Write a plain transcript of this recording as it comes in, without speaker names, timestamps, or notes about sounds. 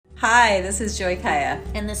Hi, this is Joy Kaya,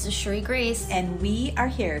 And this is Sheree Grace. and we are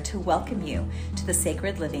here to welcome you to the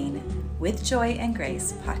Sacred Living with Joy and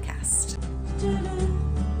Grace podcast.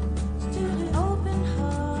 Open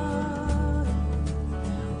heart,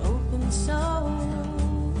 open soul,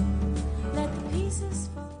 let the pieces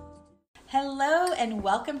fall. Hello, and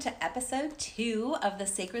welcome to episode 2 of the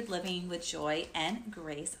Sacred Living with Joy and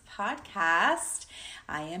Grace podcast.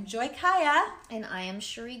 I am Joy Kaya. And I am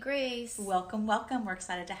Sheree Grace. Welcome, welcome. We're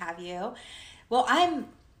excited to have you. Well, I'm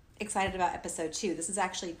excited about episode 2. This is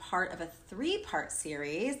actually part of a 3-part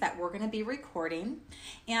series that we're going to be recording.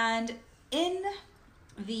 And in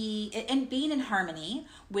being in harmony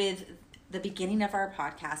with the beginning of our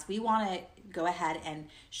podcast, we want to go ahead and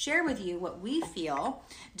share with you what we feel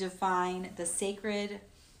define the sacred,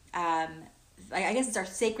 I guess it's our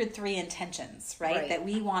sacred 3 intentions, right? That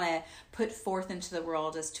we want to put forth into the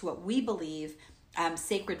world as to what we believe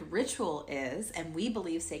sacred ritual is, and we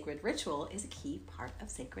believe sacred ritual is a key part of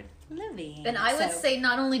sacred living. And I would say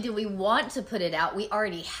not only do we want to put it out, we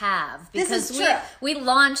already have, This because is true. we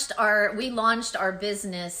launched our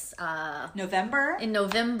business November in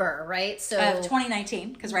November, right? So of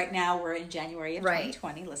 2019, because right now we're in January of Right.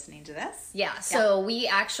 2020 listening to this. yeah, so we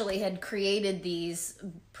actually had created these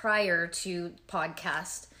prior to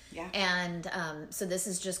podcast. Yeah. And so this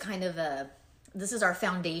is just kind of this is our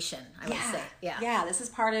foundation, I would say. Yeah, this is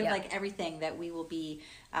part of Yeah. like everything that we will be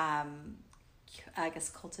I guess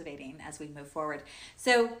cultivating as we move forward.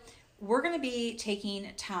 So we're going to be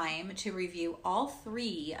taking time to review all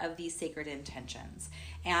 3 of these sacred intentions.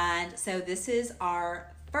 And so this is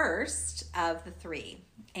our first of the 3.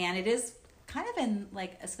 And it is kind of in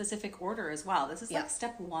like a specific order as well. This is like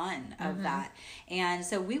step 1 of that. And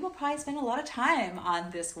so we will probably spend a lot of time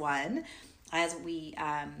on this one as we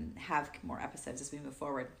have more episodes as we move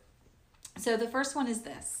forward. So the first one is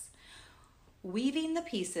this: weaving the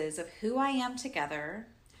pieces of who I am together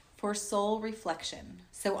for soul reflection,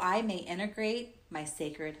 so I may integrate my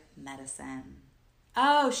sacred medicine.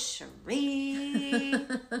 Oh,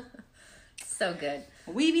 Sheree. So good.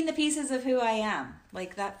 Weaving the pieces of who I am.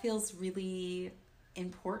 Like, that feels really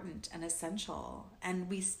important and essential. And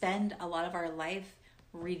we spend a lot of our life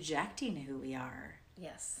rejecting who we are.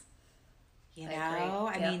 Yes. You I know,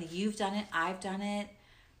 agree. I mean, you've done it, I've done it.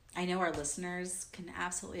 I know our listeners can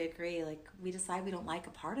absolutely agree. Like, we decide we don't like a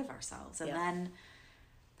part of ourselves, and then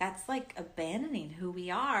that's like abandoning who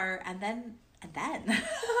we are. And then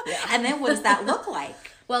and then what does that look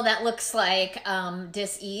like? Well, that looks like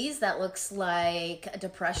dis-ease. That looks like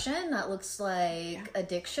depression. That looks like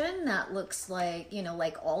addiction. That looks like,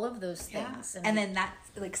 like all of those things. And then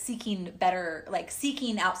that's like seeking better, like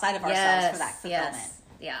seeking outside of ourselves for that fulfillment. Yes.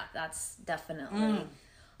 Yeah, that's definitely.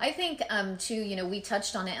 I think too, we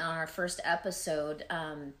touched on it on our first episode.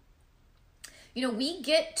 We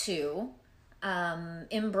get to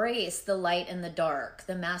embrace the light and the dark,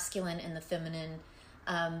 the masculine and the feminine.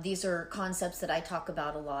 These are concepts that I talk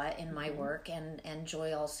about a lot in my work, and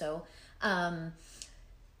Joy also.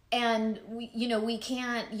 And we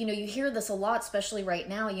can't, you hear this a lot, especially right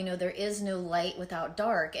now, there is no light without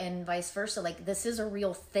dark, and vice versa. Like, this is a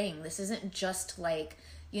real thing. This isn't just like,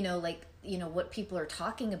 what people are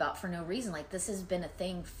talking about for no reason. Like, this has been a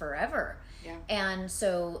thing forever. Yeah. And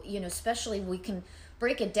so, especially we can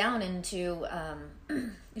break it down into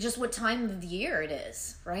just what time of the year it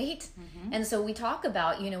is, right? Mm-hmm. And so we talk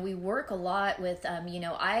about, we work a lot with,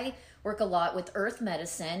 I work a lot with earth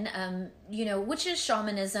medicine, which is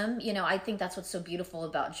shamanism. I think that's what's so beautiful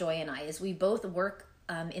about Joy and I, is we both work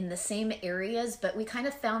in the same areas, but we kind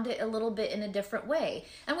of found it a little bit in a different way.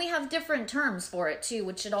 And we have different terms for it too,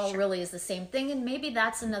 which it all really is the same thing. And maybe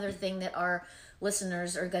that's another thing that our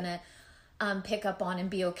listeners are going to pick up on and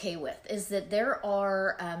be okay with, is that there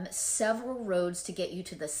are several roads to get you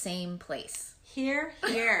to the same place. Here.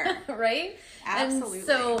 Right? Absolutely. And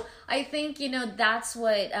so I think, that's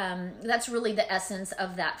what, that's really the essence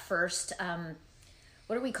of that first,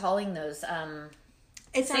 what are we calling those?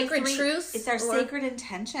 It's sacred truths. It's our sacred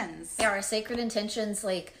intentions. Yeah, our sacred intentions.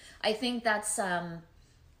 Like, I think that's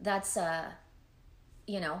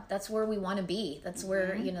where we want to be. That's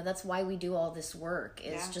where, that's why we do all this work,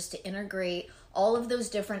 is just to integrate all of those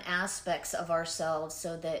different aspects of ourselves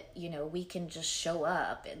so that, we can just show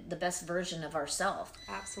up the best version of ourselves.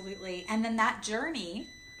 Absolutely. And then that journey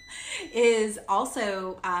is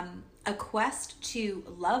also a quest to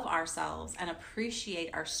love ourselves and appreciate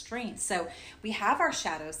our strengths. So we have our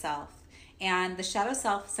shadow self, and the shadow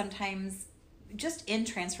self sometimes, just in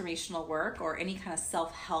transformational work or any kind of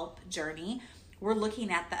self-help journey, we're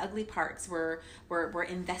looking at the ugly parts. We're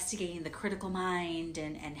investigating the critical mind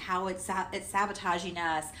and how it's sabotaging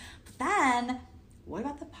us. But then what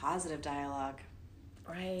about the positive dialogue?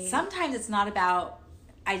 Right. Sometimes it's not about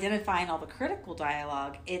identifying all the critical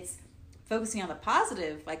dialogue. It's focusing on the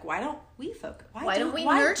positive. Like, why don't we focus? Why don't we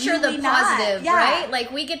nurture the positive, right? Like,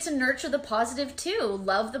 we get to nurture the positive too.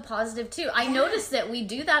 Love the positive too. I notice that we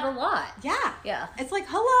do that a lot. Yeah. Yeah. It's like,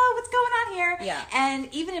 hello, what's going on here? Yeah. And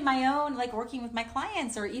even in my own, like, working with my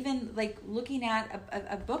clients, or even like looking at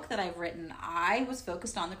a book that I've written, I was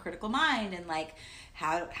focused on the critical mind and like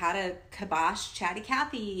how to kibosh Chatty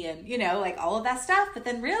Cathy and, you know, like all of that stuff. But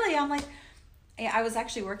then really I'm like, I was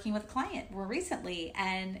actually working with a client more recently,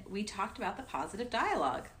 and we talked about the positive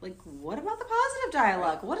dialogue. Like, what about the positive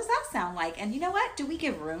dialogue? What does that sound like? And you know what? Do we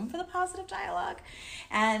give room for the positive dialogue?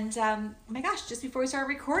 And oh my gosh, just before we started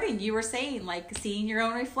recording, you were saying like seeing your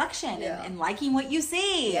own reflection and liking what you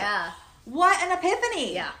see. Yeah. What an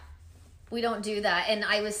epiphany. Yeah. We don't do that. And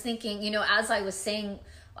I was thinking, you know, as I was saying,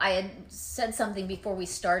 I had said something before we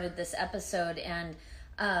started this episode, and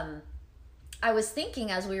I was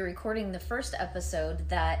thinking as we were recording the first episode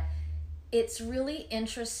that it's really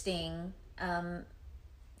interesting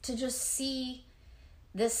to just see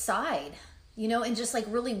this side, you know, and just like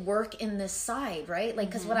really work in this side, right? Like,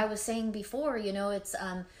 because what I was saying before, you know, it's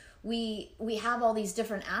we have all these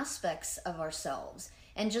different aspects of ourselves,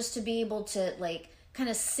 and just to be able to like kind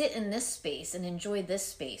of sit in this space and enjoy this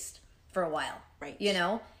space for a while, right? You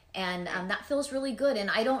know. And that feels really good.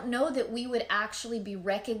 And I don't know that we would actually be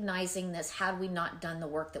recognizing this had we not done the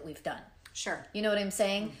work that we've done. Sure. You know what I'm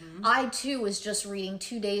saying? I, too, was just reading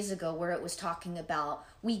 2 days ago where it was talking about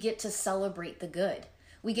we get to celebrate the good.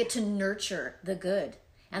 We get to nurture the good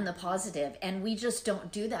and the positive. And we just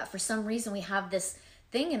don't do that. For some reason, we have this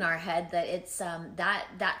thing in our head that it's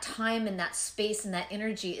that time and that space and that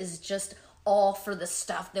energy is just all for the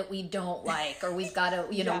stuff that we don't like, or we've got to,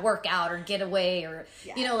 you know, work out or get away, or,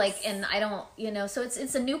 you know, like, and I don't, you know, so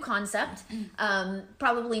it's a new concept,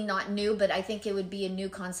 probably not new, but I think it would be a new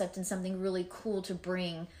concept and something really cool to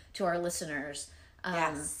bring to our listeners.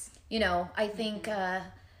 You know, I think, I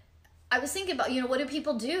was thinking about, you know, what do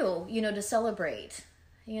people do, you know, to celebrate,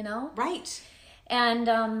 you know? Right.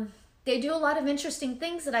 And, they do a lot of interesting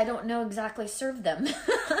things that I don't know exactly serve them,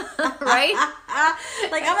 right?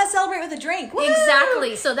 Like, I'm gonna celebrate with a drink. Woo!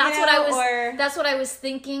 Exactly. So that's you what know, I was. That's what I was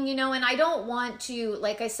thinking, you know. And I don't want to,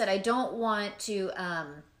 like I said, I don't want to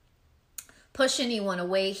push anyone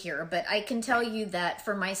away here. But I can tell you that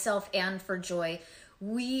for myself and for Joy,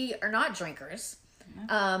 we are not drinkers.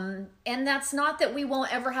 And that's not that we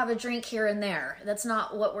won't ever have a drink here and there. That's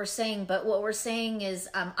not what we're saying. But what we're saying is,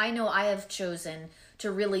 I know I have chosen to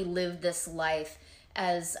really live this life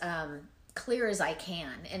as clear as I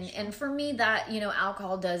can. And for me, that, you know,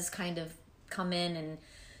 alcohol does kind of come in and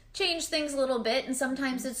change things a little bit. And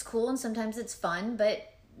sometimes it's cool and sometimes it's fun, but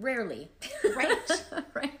rarely. Right.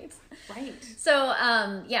 Right. Right. So,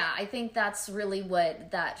 yeah, I think that's really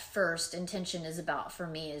what that first intention is about for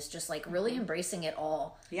me, is just like really embracing it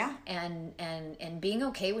all. Yeah. And being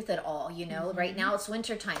okay with it all, you know. Right now it's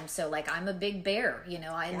wintertime, so like I'm a big bear, you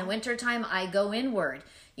know. In the wintertime I go inward.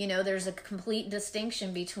 You know, there's a complete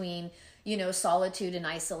distinction between, you know, solitude and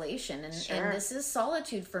isolation. And this is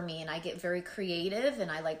solitude for me. And I get very creative and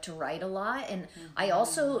I like to write a lot. And I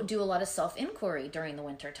also do a lot of self-inquiry during the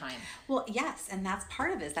winter time. Well, yes. And that's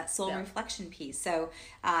part of it, is that soul reflection piece. So,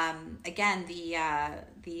 again,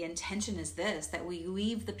 the intention is this, that we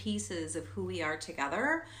weave the pieces of who we are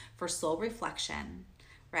together for soul reflection,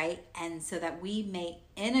 right? And so that we may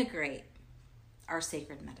integrate our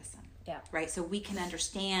sacred medicine. Yeah. Right. So we can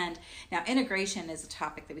understand. Now, integration is a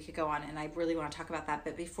topic that we could go on, and I really want to talk about that.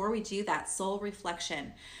 But before we do that, soul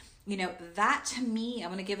reflection, you know, that to me, I'm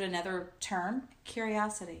going to give it another term: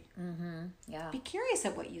 curiosity. Yeah. Be curious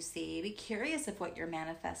of what you see. Be curious of what you're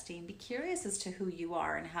manifesting. Be curious as to who you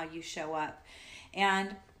are and how you show up,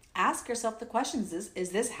 and ask yourself the questions: Is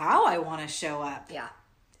this how I want to show up? Yeah.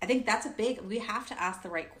 I think that's we have to ask the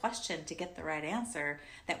right question to get the right answer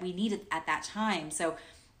that we need at that time. So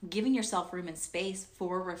giving yourself room and space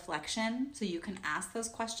for reflection so you can ask those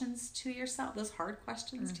questions to yourself, those hard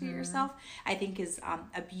questions to yourself, I think is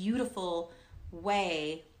a beautiful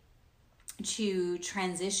way to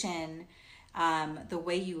transition the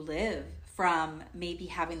way you live from maybe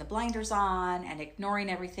having the blinders on and ignoring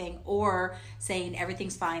everything, or saying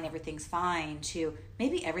everything's fine, to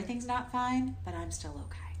maybe everything's not fine, but I'm still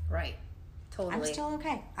okay. Right. Totally. I'm still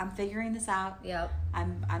okay. I'm figuring this out. Yep.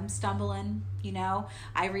 I'm stumbling, you know.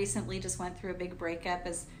 I recently just went through a big breakup,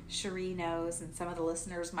 as Cherie knows, and some of the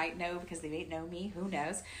listeners might know because they may know me, who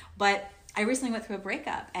knows. But I recently went through a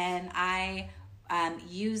breakup, and I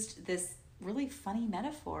used this really funny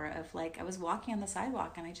metaphor of, like, I was walking on the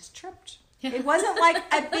sidewalk and I just tripped. It wasn't like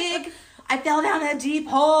a big, I fell down a deep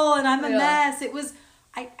hole and I'm a Yeah. mess. It was,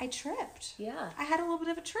 I tripped. Yeah. I had a little bit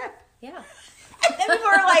of a trip. Yeah. And then people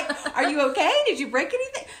were like, are you okay? Did you break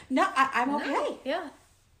anything? No, I'm okay. Yeah.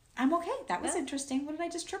 I'm okay. That was Yeah. interesting. What did I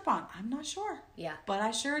just trip on? I'm not sure. Yeah. But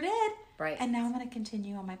I sure did. Right. And now I'm going to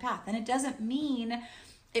continue on my path. And it doesn't mean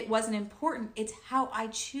it wasn't important. It's how I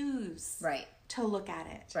choose Right. to look at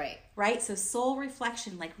it. Right. Right? So soul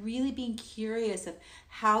reflection, like really being curious of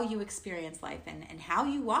how you experience life and how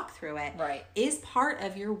you walk through it Right. is part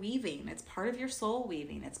of your weaving. It's part of your soul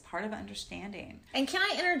weaving. It's part of understanding. And can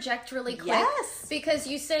I interject really quick? Yes. Because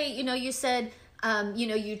you say, you said,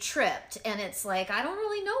 you tripped, and it's like, I don't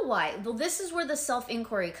really know why. Well, this is where the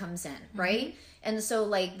self-inquiry comes in, right? And so,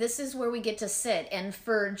 like, this is where we get to sit. And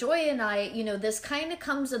for Joy and I, this kind of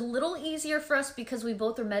comes a little easier for us because we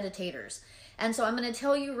both are meditators. And so I'm going to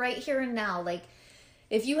tell you right here and now, like,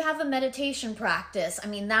 if you have a meditation practice, I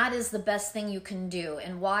mean, that is the best thing you can do.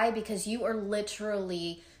 And why? Because you are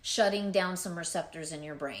literally shutting down some receptors in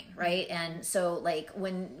your brain, right? And so, like,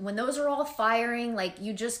 when those are all firing, like,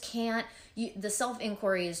 you just can't, the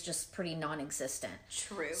self-inquiry is just pretty non-existent.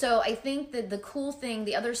 True. So I think that the cool thing,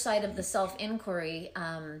 the other side of the self-inquiry,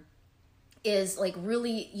 is like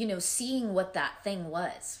really, seeing what that thing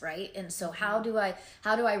was, right? And so how do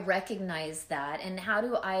I recognize that, and how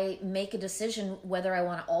do I make a decision whether I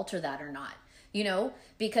want to alter that or not?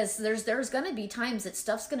 Because there's going to be times that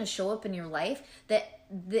stuff's going to show up in your life that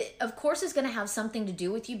of course is going to have something to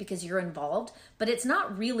do with you because you're involved, but it's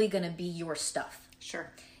not really going to be your stuff.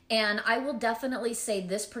 Sure. And I will definitely say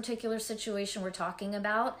this particular situation we're talking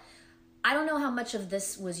about, I don't know how much of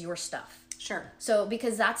this was your stuff. Sure. So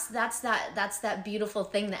because that's that beautiful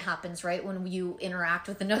thing that happens, right, when you interact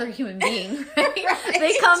with another human being, right?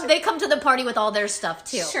 Right. They come to the party with all their stuff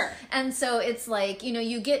too. Sure. And so it's like,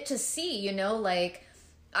 you get to see, like,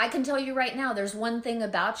 I can tell you right now, there's one thing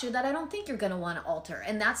about you that I don't think you're going to want to alter.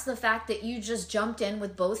 And that's the fact that you just jumped in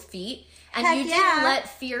with both feet and Heck you yeah. didn't let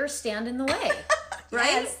fear stand in the way.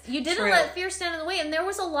 Right? Yes, You didn't true. let fear stand in the way. And there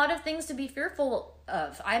was a lot of things to be fearful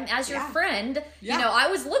of. As your Yeah. friend, Yeah. I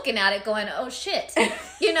was looking at it going, oh shit,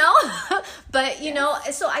 but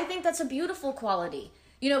so I think that's a beautiful quality,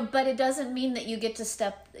 but it doesn't mean that you get to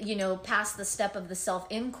step, past the step of the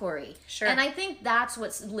self-inquiry. Sure. And I think that's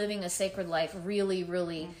what's living a sacred life really,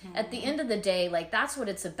 really, at the end of the day, like, that's what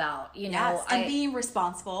it's about, Yes. And being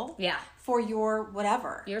responsible. Yeah. For your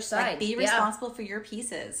whatever. Your side. Like, be Yeah. responsible for your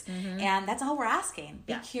pieces. And that's all we're asking.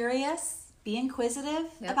 Be Yeah. curious, be inquisitive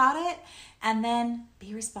Yep. about it, and then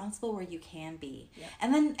be responsible where you can be. Yep.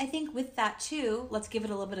 And then I think with that too, let's give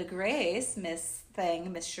it a little bit of grace, Miss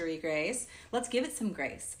Cherie Grace. Let's give it some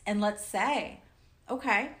grace. And let's say,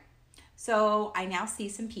 okay, so I now see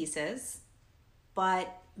some pieces,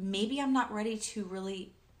 but maybe I'm not ready to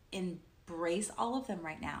really embrace all of them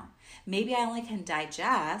right now. Maybe I only can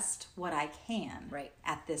digest what I can Right.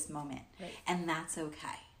 at this moment. Right. And that's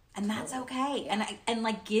okay. And that's okay. And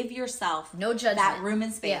like, give yourself No judgment. that room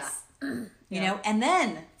and space. Yeah. And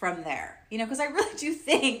then from there, because I really do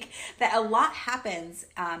think that a lot happens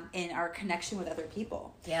in our connection with other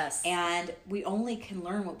people. Yes. And we only can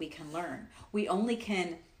learn what we can learn. We only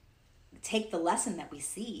can take the lesson that we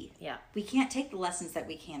see. Yeah. We can't take the lessons that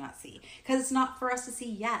we cannot see because it's not for us to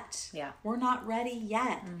see yet. Yeah. We're not ready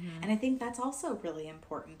yet. And I think that's also really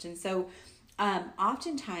important. And so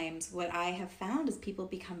oftentimes what I have found is people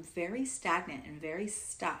become very stagnant and very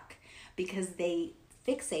stuck because they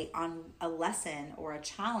fixate on a lesson or a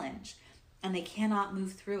challenge and they cannot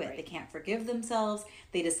move through it. Right. They can't forgive themselves.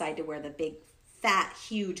 They decide to wear the big fat,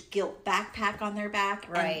 huge guilt backpack on their back.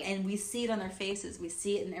 Right. And we see it on their faces. We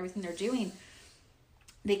see it in everything they're doing.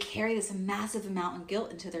 They carry this massive amount of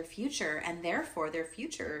guilt into their future, and therefore their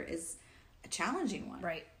future is a challenging one.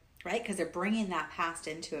 Right. Right? Because they're bringing that past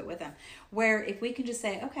into it with them. Where if we can just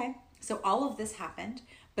say, okay, so all of this happened,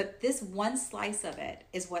 but this one slice of it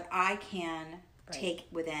is what I can take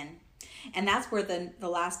within. And that's where the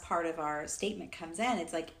last part of our statement comes in.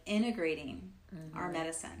 It's like integrating our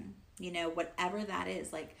medicine, whatever that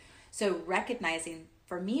is. Like, so recognizing,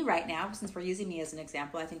 for me right now, since we're using me as an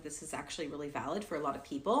example, I think this is actually really valid for a lot of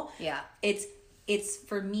people. Yeah. It's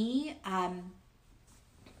for me,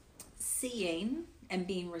 seeing and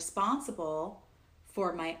being responsible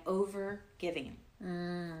for my over giving.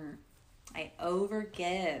 I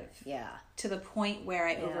overgive. Yeah. To the point where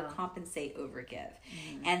I overcompensate, overgive.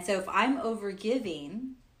 And so if I'm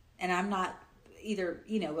overgiving and I'm not either,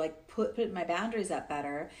 like put my boundaries up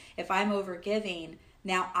better, if I'm overgiving,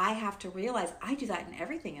 now I have to realize I do that in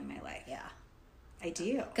everything in my life. Yeah. I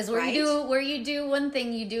do. Because where you do one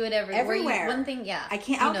thing, you do it everywhere. Everywhere. One thing, yeah. I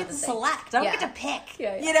can't. I don't get to select. I don't get to pick.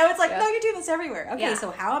 Yeah, yeah. You know, it's like, Yeah. no, you're doing this everywhere. Okay, Yeah.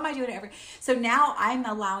 so how am I doing it So now I'm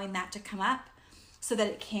allowing that to come up, so that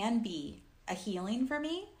it can be a healing for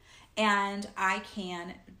me, and I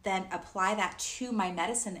can then apply that to my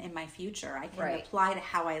medicine in my future. I can Right. apply to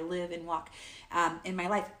how I live and walk in my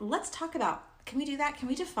life. Let's talk about. Can we do that? Can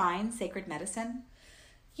we define sacred medicine?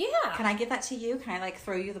 Yeah. Can I give that to you? Can I like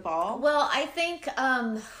throw you the ball? Well, I think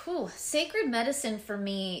sacred medicine for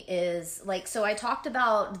me is like, so I talked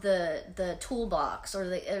about the toolbox or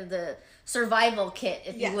the survival kit,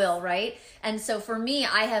 if Yes. you will, right? And so for me,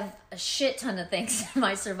 I have a shit ton of things in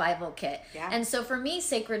my survival kit. Yeah. And so for me,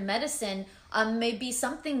 sacred medicine may be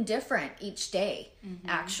something different each day,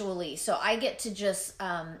 actually. So I get to just,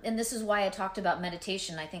 and this is why I talked about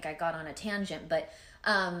meditation. I think I got on a tangent, but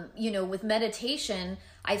with meditation,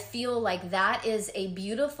 I feel like that is a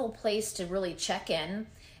beautiful place to really check in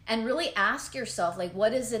and really ask yourself, like,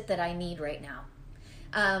 what is it that I need right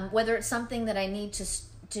now? Whether it's something that I need to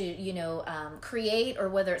create, or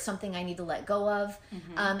whether it's something I need to let go of.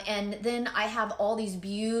 And then I have all these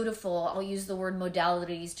beautiful, I'll use the word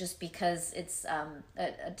modalities just because it's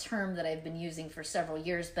a term that I've been using for several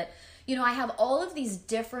years. But, I have all of these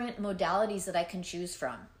different modalities that I can choose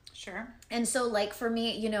from. Sure. And so, like, for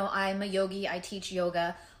me, I'm a yogi. I teach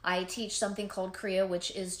yoga. I teach something called Kriya,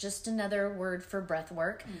 which is just another word for breath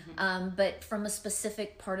work, but from a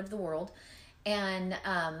specific part of the world. And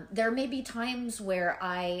there may be times where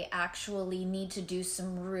I actually need to do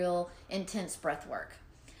some real intense breath work.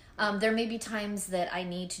 There may be times that I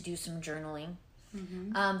need to do some journaling.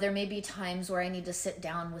 There may be times where I need to sit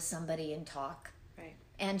down with somebody and talk.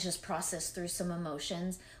 And just process through some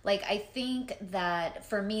emotions. Like, I think that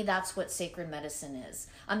for me, that's what sacred medicine is.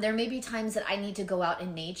 There may be times that I need to go out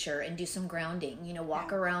in nature and do some grounding,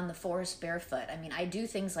 walk around the forest barefoot. I mean, I do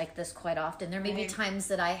things like this quite often. There may be times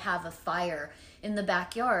that I have a fire in the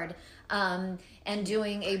backyard and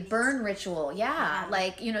doing a burn ritual. Yeah.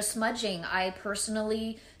 Like, smudging. I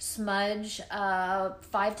personally smudge 5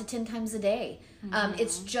 to 10 times a day.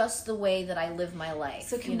 It's just the way that I live my life.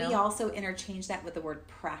 So can we also interchange that with the word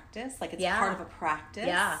practice? Like, it's part of a practice?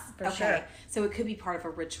 Yeah, for sure. So it could be part of a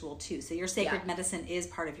ritual too. So your sacred medicine is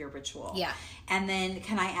part of your ritual. Yeah. And then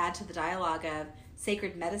can I add to the dialogue of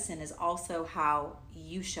sacred medicine is also how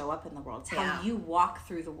you show up in the world. It's how you walk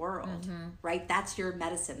through the world, right? That's your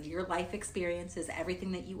medicine. Your life experiences,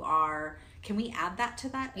 everything that you are. Can we add that to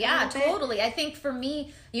that? Yeah, totally. I think for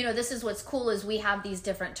me, this is what's cool is we have these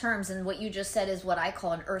different terms, and what you just said is what I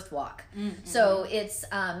call an earth walk. So it's,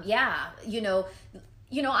 I'm a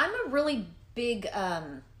really big,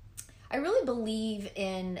 I really believe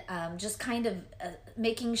in just kind of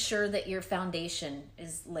making sure that your foundation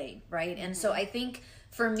is laid, right? And so I think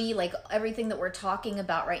for me, like everything that we're talking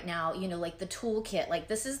about right now, like the toolkit, like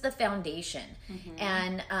this is the foundation.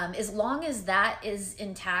 And as long as that is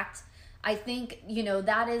intact, I think,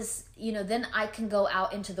 that is, then I can go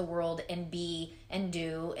out into the world and be and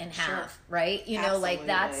do and have, right? Like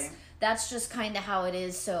that's just kind of how it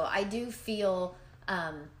is. So I do feel,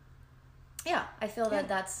 I feel that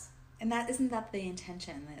that's. And isn't that the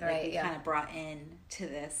intention that we kind of brought in to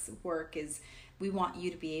this work is we want you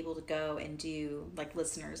to be able to go and do, like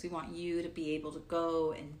listeners, we want you to be able to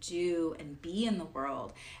go and do and be in the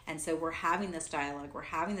world. And so we're having this dialogue, we're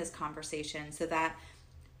having this conversation so that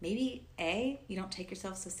maybe A, you don't take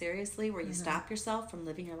yourself so seriously where you stop yourself from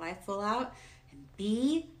living your life full out, and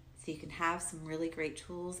B, so you can have some really great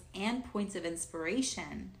tools and points of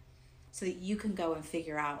inspiration so that you can go and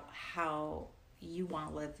figure out how you want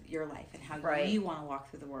to live your life and how you want to walk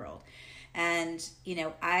through the world. And,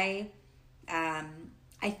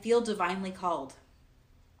 I feel divinely called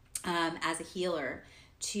as a healer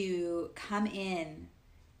to come in,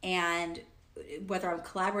 and whether I'm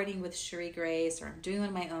collaborating with Cherie Grace or I'm doing one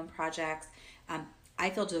of my own projects, I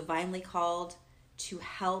feel divinely called to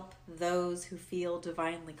help those who feel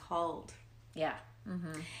divinely called. Yeah.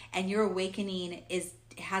 And your awakening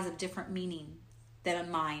has a different meaning than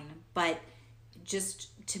mine, but just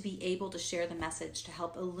to be able to share the message, to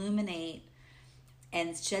help illuminate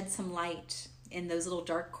and shed some light in those little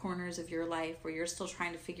dark corners of your life where you're still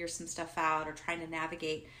trying to figure some stuff out or trying to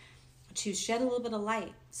navigate, to shed a little bit of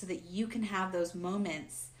light so that you can have those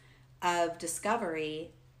moments of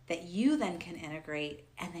discovery that you then can integrate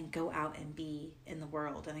and then go out and be in the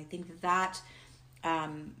world. And I think that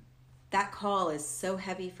that call is so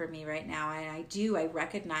heavy for me right now. And I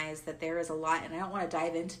recognize that there is a lot, and I don't want to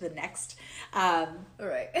dive into the next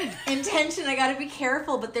Right. intention. I got to be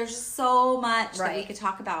careful, but there's just so much that we Right. could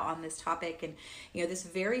talk about on this topic. And, this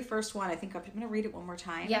very first one, I think I'm going to read it one more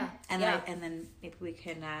time. Yeah. And, Yeah. and then maybe we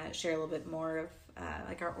can share a little bit more of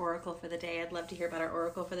like our oracle for the day. I'd love to hear about our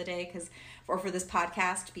oracle for the day or for this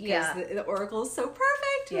podcast, because Yeah. the oracle is so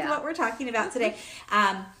perfect with Yeah. what we're talking about today.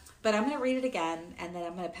 But I'm going to read it again, and then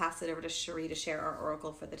I'm going to pass it over to Cherie to share our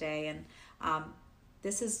oracle for the day. And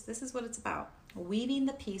this is what it's about: weaving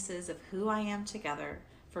the pieces of who I am together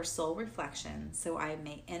for soul reflection, so I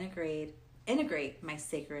may integrate my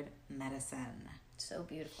sacred medicine. So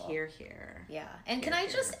beautiful. Hear, hear. Yeah. And can I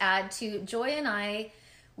just add to Joy and I,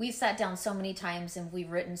 we've sat down so many times and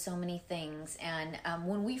we've written so many things. And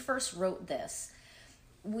when we first wrote this,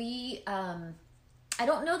 we, I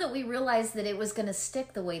don't know that we realized that it was going to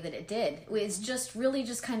stick the way that it did. It's just really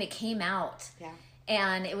just kind of came out. Yeah.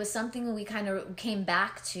 And it was something we kind of came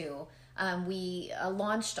back to. We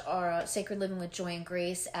launched our Sacred Living with Joy and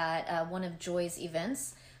Grace at one of Joy's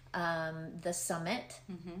events, the summit.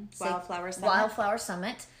 Wildflower Summit. Wildflower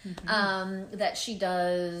Summit, that she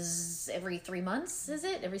does every 3 months, is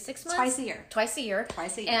it? Every 6 months? Twice a year. Twice a year.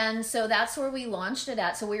 Twice a year. And so that's where we launched it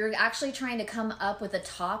at. So we were actually trying to come up with a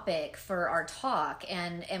topic for our talk,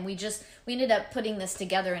 and we ended up putting this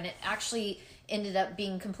together, and it actually ended up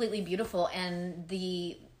being completely beautiful, and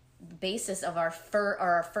the basis of our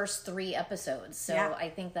first 3 episodes. So Yeah. I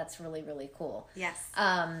think that's really, really cool. Yes.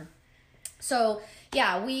 So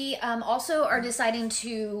yeah, we also are deciding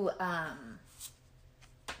to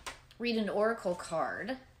read an oracle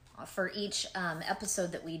card for each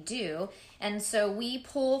episode that we do. And so we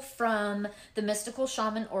pull from the Mystical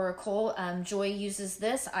Shaman Oracle. Joy uses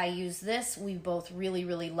this. I use this. We both really,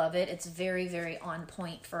 really love it. It's very, very on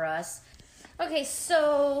point for us. Okay,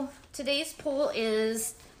 so today's pull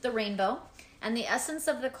is the rainbow. And the essence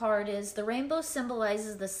of the card is the rainbow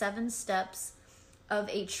symbolizes the 7 steps of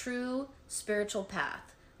a true spiritual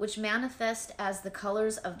path, which manifest as the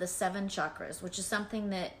colors of the 7 chakras, which is something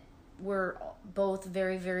that we're both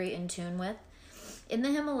very, very in tune with. In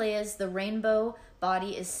the Himalayas, the rainbow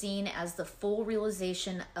body is seen as the full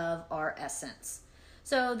realization of our essence.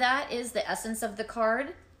 So that is the essence of the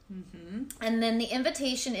card. Mm-hmm. And then the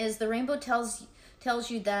invitation is the rainbow tells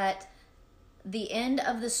you that the end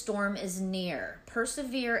of the storm is near.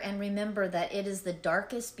 Persevere and remember that it is the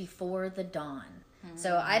darkest before the dawn.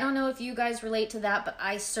 So I don't know if you guys relate to that, but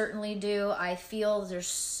I certainly do. I feel there's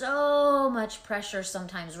so much pressure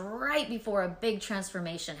sometimes right before a big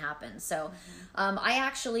transformation happens. So I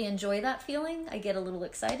actually enjoy that feeling. I get a little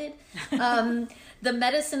excited. The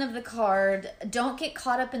medicine of the card: don't get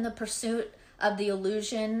caught up in the pursuit of the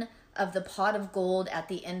illusion of the pot of gold at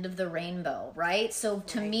the end of the rainbow, right? So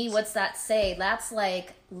to me, what's that say? That's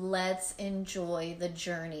like, let's enjoy the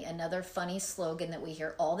journey. Another funny slogan that we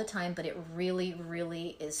hear all the time, but it really,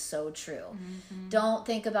 really is so true. Don't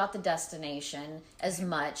think about the destination as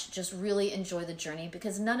much. Just really enjoy the journey,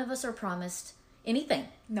 because none of us are promised anything.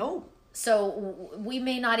 No. So we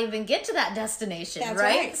may not even get to that destination, That's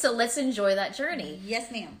right? right. So let's enjoy that journey. Yes,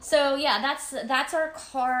 ma'am. So yeah, that's our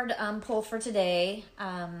card pull for today.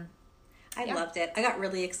 I loved it. I got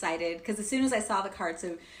really excited because as soon as I saw the card,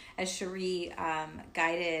 so as Cherie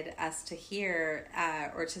guided us to hear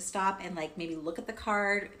or to stop and like maybe look at the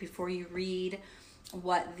card before you read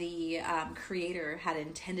what the creator had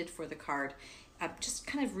intended for the card, just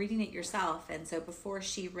kind of reading it yourself. And so before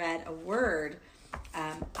she read a word,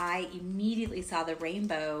 I immediately saw the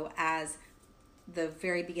rainbow as the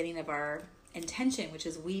very beginning of our intention, which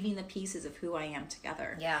is weaving the pieces of who I am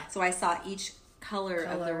together. Yeah. So I saw each color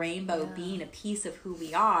of the rainbow being a piece of who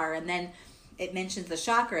we are. And then it mentions the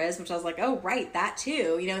chakras, which I was like, oh, right, that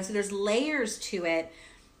too. So there's layers to it.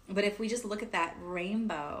 But if we just look at that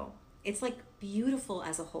rainbow, it's like beautiful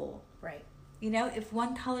as a whole. Right. If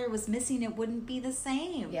one color was missing, it wouldn't be the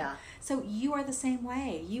same. Yeah. So you are the same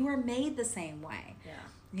way. You are made the same way.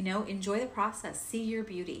 Yeah. Enjoy the process. See your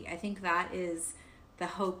beauty. I think that is the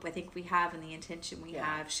hope I think we have and the intention we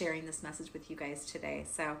have sharing this message with you guys today.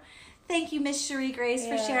 So thank you, Miss Cherie Grace,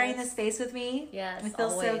 for sharing this space with me. Yes, I feel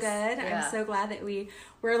so always. good. Yeah. I'm so glad that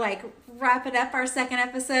we're like wrapping up our second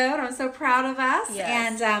episode. I'm so proud of us.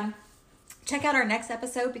 Yes. And check out our next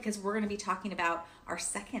episode because we're going to be talking about our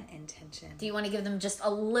second intention. Do you want to give them just a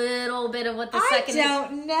little bit of what the I second?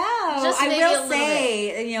 don't know. Just I maybe a will little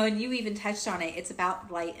say, and you even touched on it. It's about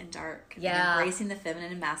light and dark, and embracing the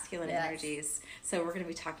feminine and masculine energies. So we're going to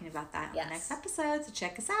be talking about that in the next episode. So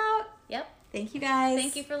check us out. Yep. Thank you, guys.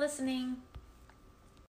 Thank you for listening.